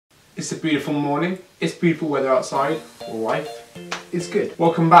It's a beautiful morning, it's beautiful weather outside, life is good.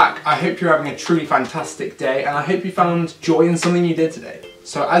 Welcome back. I hope you're having a truly fantastic day and I hope you found joy in something you did today.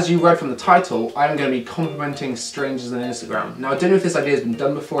 So as you read from the title, I am going to be complimenting strangers on Instagram. Now I don't know if this idea has been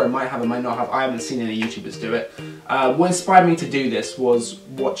done before, it might have, it might not have, I haven't seen any YouTubers do it. What inspired me to do this was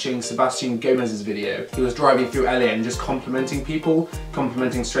watching Sebastian Gomez's video. He was driving through LA and just complimenting people,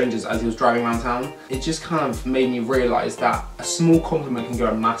 complimenting strangers as he was driving around town. It just kind of made me realise that a small compliment can go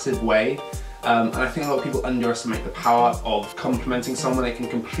a massive way. And I think a lot of people underestimate the power of complimenting someone. It can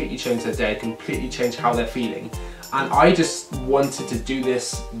completely change their day, completely change how they're feeling. And I just wanted to do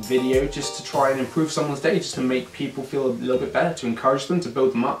this video just to try and improve someone's day, just to make people feel a little bit better, to encourage them, to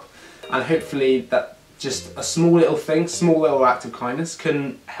build them up. And hopefully that just a small little thing, small little act of kindness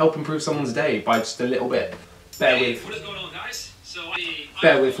can help improve someone's day by just a little bit. Bear with. What is going on, guys?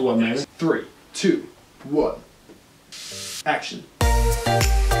 Bear with for 1 moment. 3, 2, 1. Action.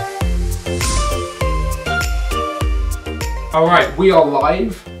 Alright, we are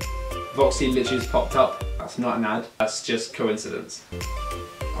live. Voxy literally just popped up. That's not an ad, that's just coincidence.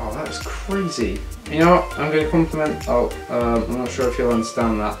 Oh, that is crazy. You know what, I'm going to compliment, I'm not sure if you'll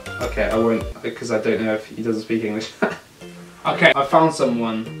understand that. Okay, I won't, because I don't know if he doesn't speak English. Okay, I found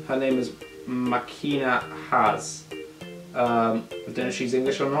someone. Her name is Makina Haz. I don't know if she's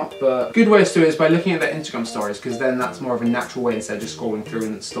English or not, but a good way to do it is by looking at their Instagram stories, because then that's more of a natural way instead of just scrolling through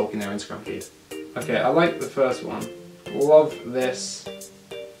and stalking their Instagram feed. Okay, I like the first one. Love this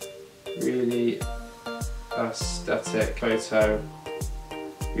really aesthetic photo.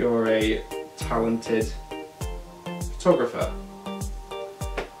 You're a talented photographer.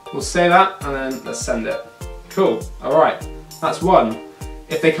 We'll say that and then let's send it. Cool, alright, that's one.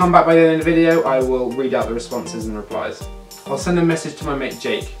 If they come back by the end of the video, I will read out the responses and replies. I'll send a message to my mate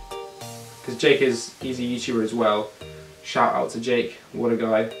Jake, because Jake he's a YouTuber as well. Shout out to Jake, what a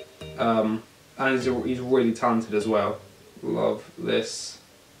guy. And he's really talented as well. Love this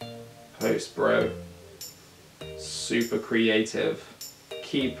post, bro. Super creative.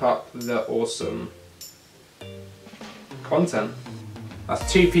 Keep up the awesome content.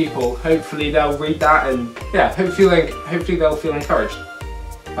 That's 2 people. Hopefully they'll read that and yeah, hopefully they'll feel encouraged.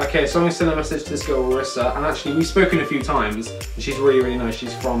 Okay, so I'm gonna send a message to this girl Marissa, and actually we've spoken a few times. And she's really nice.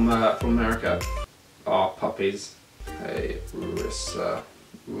 She's from America. Oh, puppies. Hey, Marissa.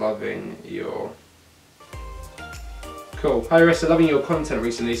 Loving your... Cool. Hi Marissa, loving your content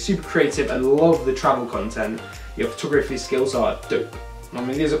recently. Super creative and love the travel content. Your photography skills are dope. I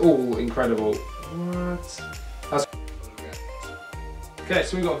mean, these are all incredible. What? That's... Okay,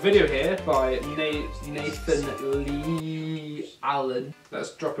 so we've got a video here by Nathan Lee Allen.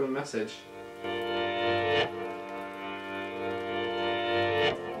 Let's drop him a message.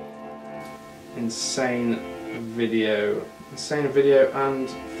 Insane video and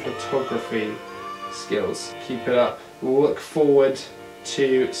photography skills. Keep it up. Look forward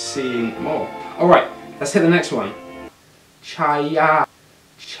to seeing more. Alright, let's hit the next one. Chayara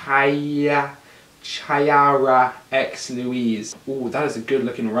X Louise. Ooh, that is a good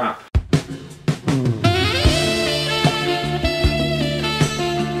looking rap.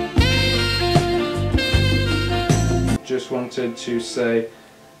 Just wanted to say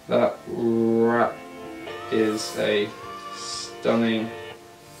that rap is a stunning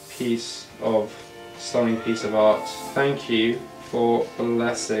piece of art. Thank you for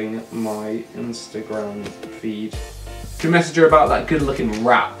blessing my Instagram feed. To message her about that good looking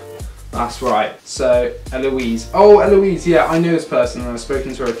rap. That's right. So Eloise. Oh, Eloise, yeah, I know this person and I've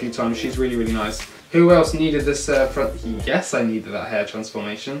spoken to her a few times. She's really nice. Who else needed this front? Yes, I needed that hair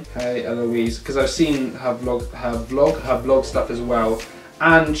transformation. Hey Eloise, because I've seen her vlog stuff as well.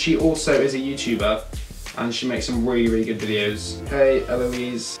 And she also is a YouTuber. And she makes some really good videos. Hey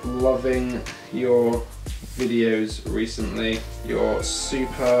Eloise, loving your videos recently. You're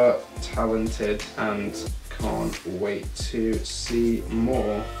super talented and can't wait to see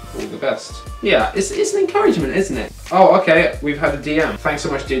more. All the best. Yeah, it's an encouragement, isn't it? Oh, okay, we've had a DM. Thanks so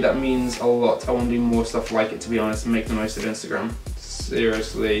much, dude, that means a lot. I want to do more stuff like it, to be honest, and make the most of Instagram.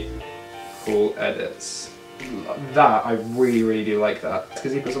 Seriously, cool edits. That, I really do like that.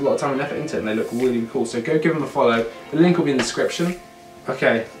 Because he puts a lot of time and effort into it and they look really cool. So go give him a follow. The link will be in the description.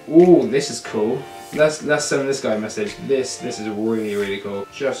 Okay, ooh, this is cool. Let's send this guy a message. This is really cool.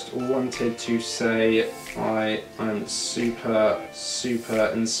 Just wanted to say I am super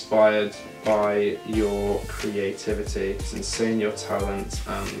inspired by your creativity. It's insane, your talent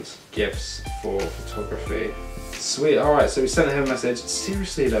and gifts for photography. Sweet, alright, so we sent him a message.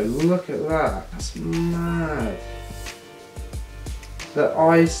 Seriously though, look at that. That's mad. The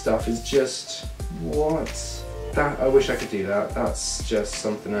eye stuff is just... what? I wish I could do that. That's just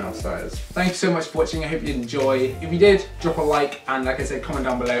something else, that is. Thank you so much for watching. I hope you did enjoy. If you did, drop a like, and like I said, comment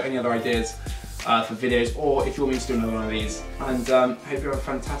down below any other ideas for videos, or if you want me to do another one of these. And hope you have a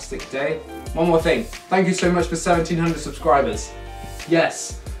fantastic day. One more thing, thank you so much for 1,700 subscribers.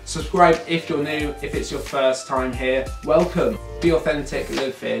 Yes, subscribe if you're new, if it's your first time here, welcome. Be authentic,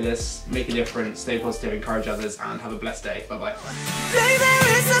 live fearless, make a difference, stay positive, encourage others, and have a blessed day. Bye bye.